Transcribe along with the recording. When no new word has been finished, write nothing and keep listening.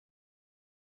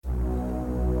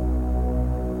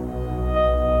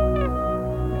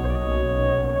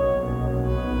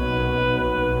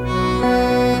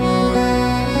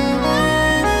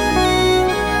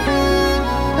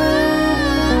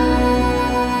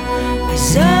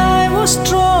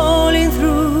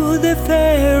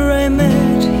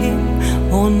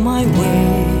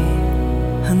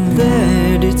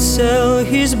sell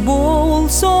his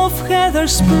bowls of heather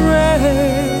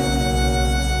spray.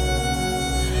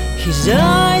 His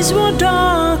eyes were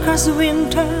dark as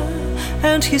winter,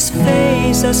 and his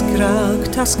face as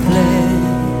cracked as clay.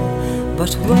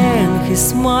 But when he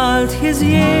smiled, his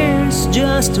years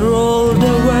just rolled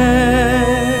away.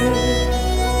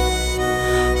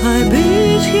 I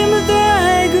bid him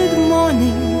there good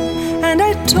morning, and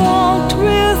I talked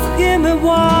with him a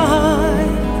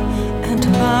while, and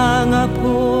hung up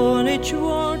all